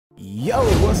Yo,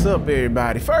 what's up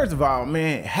everybody? First of all,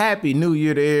 man, happy new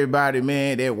year to everybody,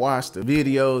 man, that watched the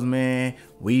videos, man.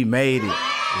 We made it.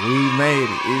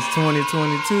 It's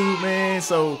 2022, man.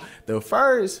 So the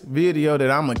first video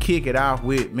that I'm gonna kick it off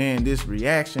with, man, this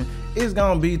reaction is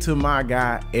gonna be to my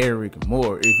guy Eric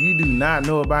Moore. If you do not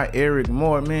know about Eric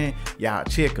Moore, man, y'all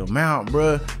check him out,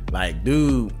 bruh. Like,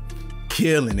 dude,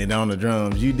 killing it on the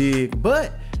drums, you dig?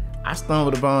 But I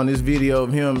stumbled upon this video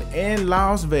of him in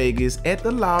Las Vegas at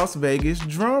the Las Vegas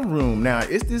Drum Room. Now,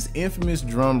 it's this infamous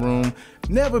drum room.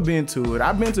 Never been to it.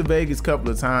 I've been to Vegas a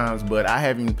couple of times, but I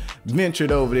haven't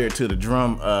ventured over there to the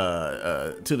drum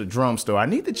store. I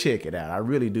need to check it out. I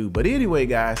really do. But anyway,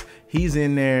 guys, he's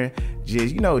in there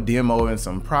just, you know, demoing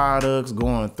some products,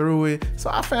 going through it. So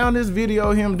I found this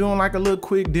video of him doing like a little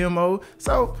quick demo.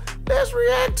 So let's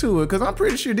react to it, because I'm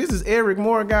pretty sure this is Eric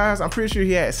Moore, guys. I'm pretty sure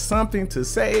he has something to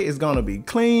say. It's gonna be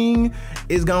clean.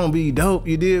 It's gonna be dope.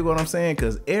 You dig what I'm saying?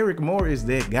 Because Eric Moore is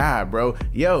that guy, bro.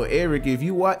 Yo, Eric, if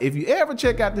you ever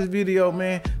check out this video,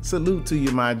 man, salute to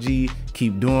you, my G.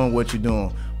 Keep doing what you're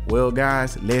doing. Well,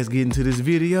 guys, let's get into this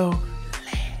video.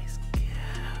 Let's go.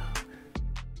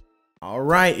 All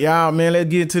right, y'all, man, let's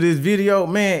get into this video.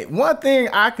 Man, one thing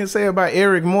I can say about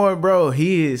Eric Moore, bro,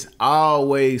 he is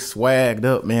always swagged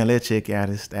up, man. Let's check out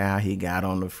his style. He got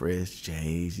on the fresh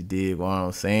J's. You dig what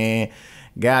I'm saying?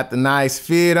 Got the nice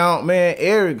fit on, man.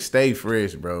 Eric stay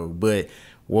fresh, bro. But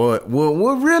what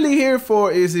we're really here for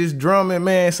is his drumming,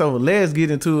 man. So let's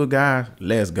get into it, guys.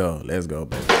 Let's go,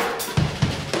 baby.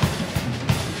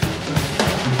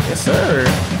 Yes, sir.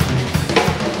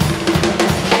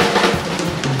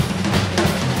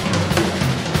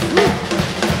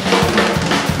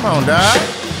 Come on, dog.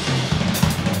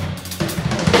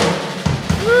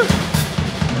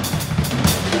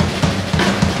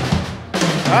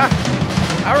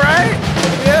 All right.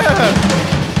 Yeah.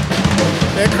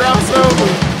 That crossover.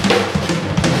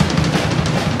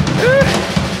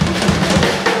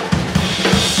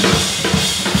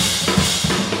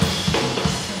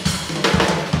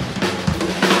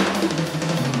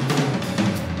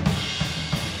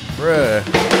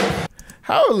 Bruh.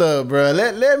 Hold up, bro.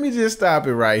 Let me just stop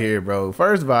it right here, bro.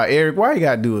 First of all, Eric, why you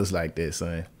gotta do us like that,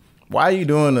 son? Why you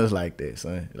doing us like that,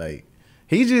 son? Like,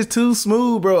 he's just too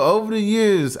smooth, bro. Over the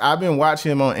years, I've been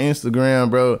watching him on Instagram,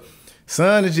 bro.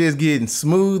 Son is just getting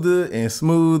smoother and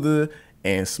smoother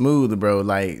and smoother, bro.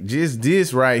 Like, just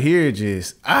this right here,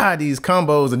 just, these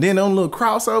combos. And then them little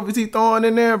crossovers he throwing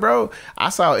in there, bro. I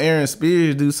saw Aaron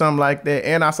Spears do something like that.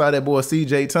 And I saw that boy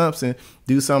CJ Thompson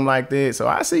do something like that. So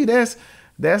I see that's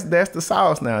the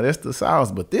sauce now. That's the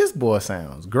sauce. But this boy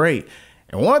sounds great.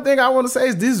 And one thing I want to say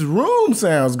is this room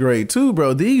sounds great too,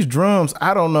 bro. These drums,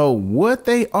 I don't know what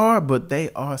they are, but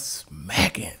they are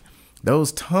smacking.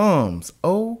 Those toms,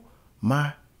 oh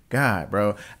my God,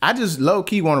 bro. I just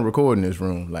low-key want to record in this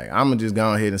room. Like, I'm going to just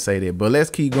go ahead and say that. But let's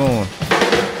keep going.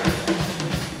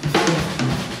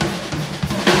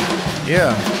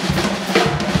 Yeah.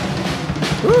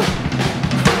 Woo.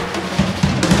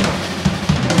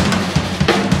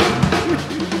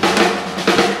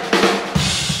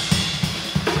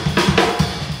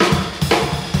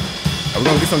 We're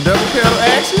gonna get some double pedal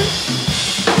action.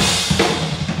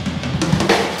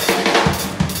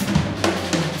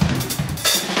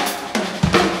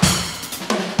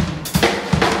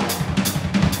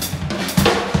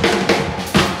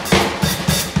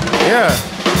 Yeah.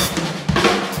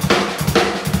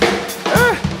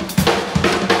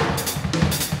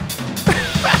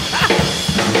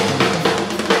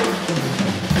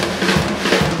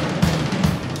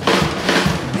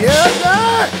 Yeah,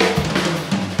 God.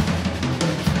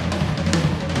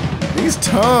 These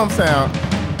toms sound.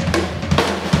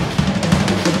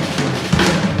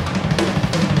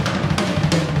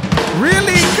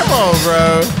 Really? Come on,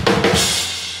 bro.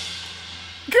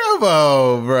 Come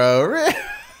on, bro.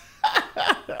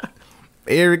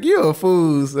 Eric, you a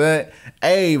fool, son.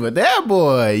 Hey, but that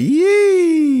boy,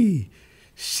 yee.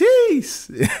 Sheesh.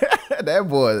 That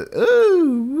boy,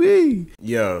 ooh, wee.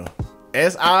 Yo.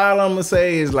 That's all I'm gonna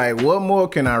say is, like, what more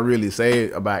can I really say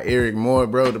about Eric Moore,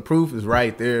 bro? The proof is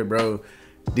right there, bro.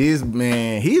 This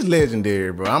man, he's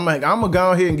legendary, bro. I'm gonna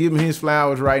go ahead and give him his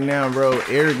flowers right now, bro.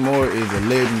 Eric Moore is a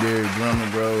legendary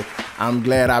drummer, bro. I'm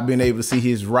glad I've been able to see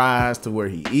his rise to where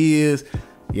he is.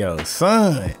 Yo,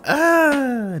 son,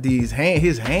 his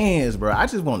hands, bro. I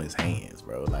just want his hands,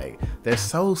 bro. Like, they're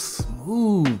so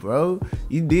smooth, bro.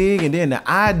 You dig? And then the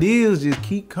ideas just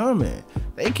keep coming.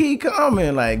 They keep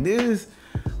coming like this.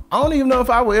 I don't even know if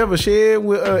I will ever share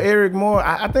with Eric Moore.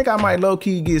 I think I might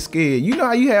low-key get scared. You know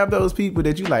how you have those people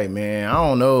that you like, man, I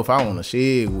don't know if I want to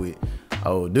share with.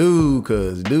 Oh, dude,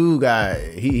 cause dude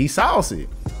he saucy.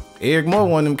 Eric Moore,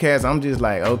 one of them cats, I'm just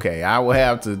like, okay, I will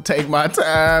have to take my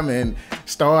time and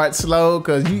start slow,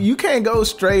 because you can't go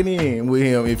straight in with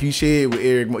him if you shed with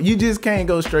Eric Moore. You just can't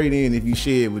go straight in if you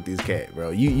shed with this cat,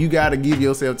 bro. You got to give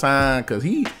yourself time, because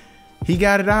he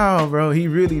got it all, bro. He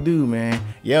really do, man.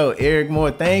 Yo, Eric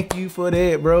Moore, thank you for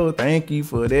that, bro. Thank you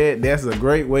for that. That's a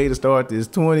great way to start this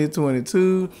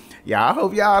 2022. Yeah, I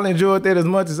hope y'all enjoyed that as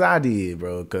much as I did,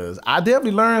 bro, because I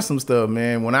definitely learned some stuff,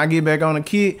 man. When I get back on the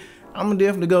kit, I'm gonna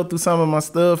definitely go through some of my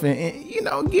stuff and you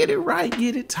know, get it right,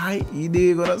 get it tight. You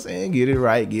dig what I'm saying? Get it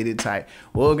right, get it tight.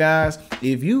 Well, guys,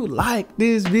 if you like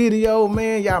this video,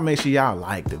 man, y'all make sure y'all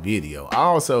like the video.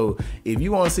 Also, if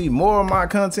you want to see more of my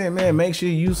content, man, make sure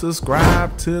you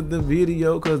subscribe to the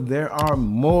video, because there are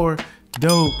more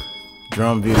dope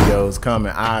drum videos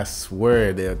coming. I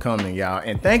swear they're coming, y'all.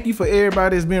 And thank you for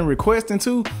everybody that's been requesting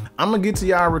too. I'm gonna get to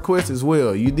y'all requests as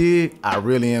well. You dig? I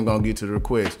really am gonna get to the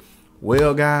requests.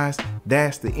 Well, guys,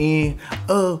 that's the end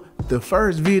of the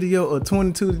first video of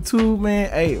 2022, man.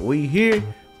 Hey, we here.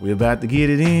 We about to get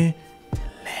it in.